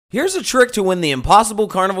Here's a trick to win the impossible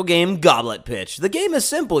carnival game Goblet Pitch. The game is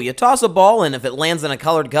simple. You toss a ball, and if it lands in a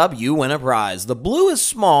colored cup, you win a prize. The blue is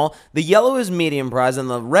small, the yellow is medium prize, and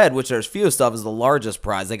the red, which there's fewest of, is the largest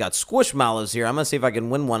prize. They got squishmallows here. I'm going to see if I can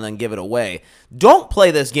win one and give it away. Don't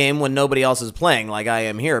play this game when nobody else is playing like I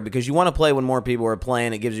am here, because you want to play when more people are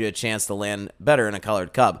playing. It gives you a chance to land better in a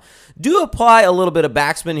colored cup. Do apply a little bit of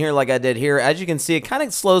backspin here like I did here. As you can see, it kind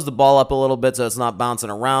of slows the ball up a little bit so it's not bouncing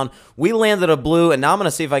around. We landed a blue, and now I'm going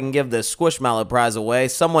to see if I can give this Squishmallow prize away.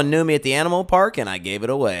 Someone knew me at the animal park, and I gave it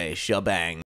away. Shabang.